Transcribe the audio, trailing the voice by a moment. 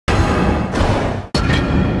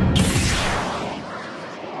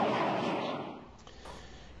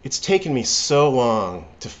It's taken me so long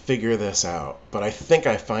to figure this out, but I think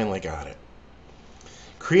I finally got it.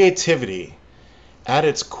 Creativity, at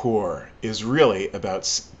its core, is really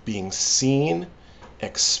about being seen,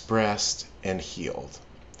 expressed, and healed.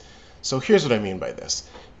 So here's what I mean by this.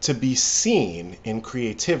 To be seen in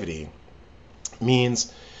creativity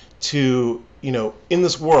means to, in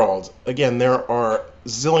this world, again, there are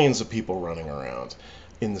zillions of people running around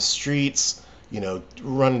in the streets,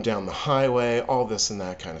 running down the highway, all this and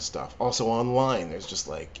that kind of stuff. Also online, there's just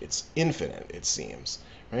like, it's infinite, it seems,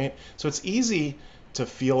 right? So it's easy to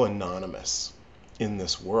feel anonymous in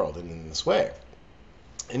this world and in this way.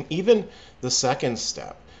 And even the second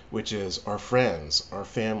step, which is our friends, our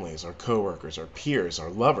families, our coworkers, our peers, our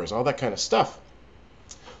lovers, all that kind of stuff,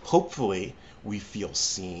 hopefully we feel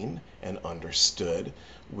seen and understood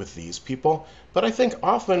with these people. But I think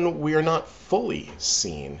often we are not fully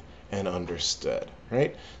seen and understood,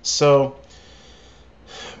 right? So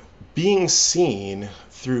being seen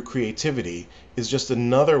through creativity is just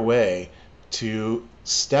another way to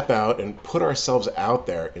step out and put ourselves out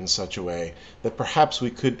there in such a way that perhaps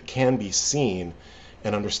we can be seen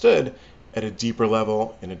and understood at a deeper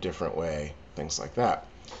level, in a different way, things like that.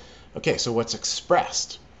 Okay, so what's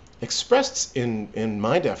expressed? Expressed in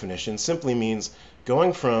my definition simply means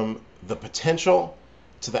going from the potential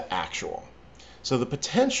to the actual. So the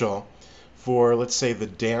potential for, let's say, the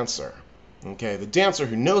dancer, okay, the dancer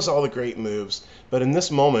who knows all the great moves, but in this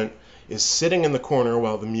moment is sitting in the corner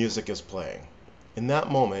while the music is playing. In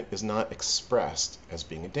that moment is not expressed as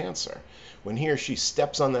being a dancer. When he or she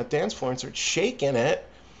steps on that dance floor and starts shaking it,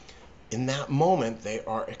 in that moment they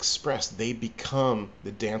are expressed. They become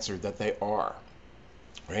the dancer that they are,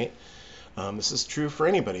 right? This is true for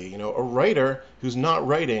anybody. A writer who's not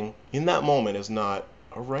writing in that moment is not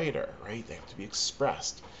a writer, right? They have to be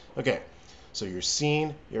expressed. Okay, so you're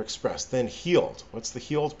seen, you're expressed. Then healed. What's the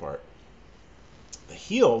healed part? The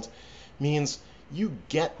healed means you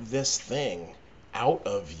get this thing out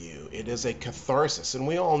of you. It is a catharsis, and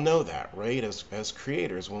we all know that, right? As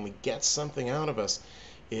creators, when we get something out of us,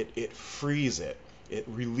 it frees it. It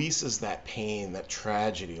releases that pain, that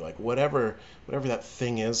tragedy, like whatever that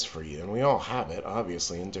thing is for you. And we all have it,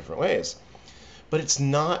 obviously, in different ways. But it's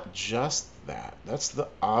not just that. That's the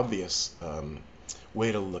obvious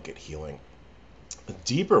way to look at healing. A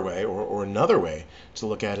deeper way, or another way to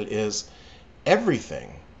look at it, is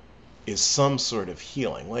everything is some sort of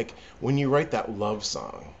healing. Like when you write that love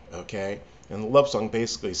song, okay? And the love song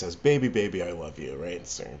basically says, baby, baby, I love you, right?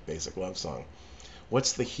 It's a basic love song.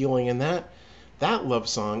 What's the healing in that? That love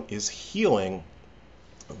song is healing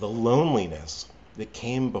the loneliness that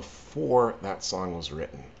came before that song was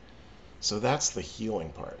written. So that's the healing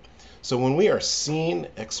part. So when we are seen,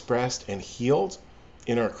 expressed, and healed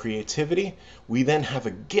in our creativity, we then have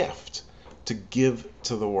a gift to give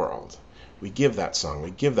to the world. We give that song, we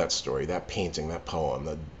give that story, that painting, that poem,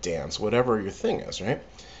 the dance, whatever your thing is, right?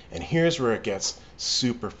 And here's where it gets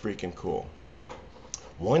super freaking cool.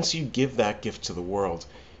 Once you give that gift to the world,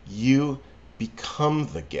 you become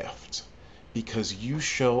the gift because you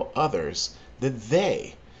show others that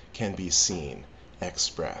they can be seen,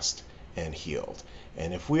 expressed, and healed.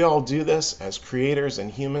 And if we all do this as creators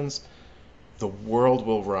and humans, the world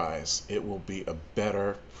will rise. It will be a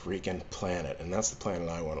better freaking planet. And that's the planet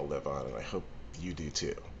I want to live on, and I hope you do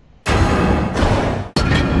too.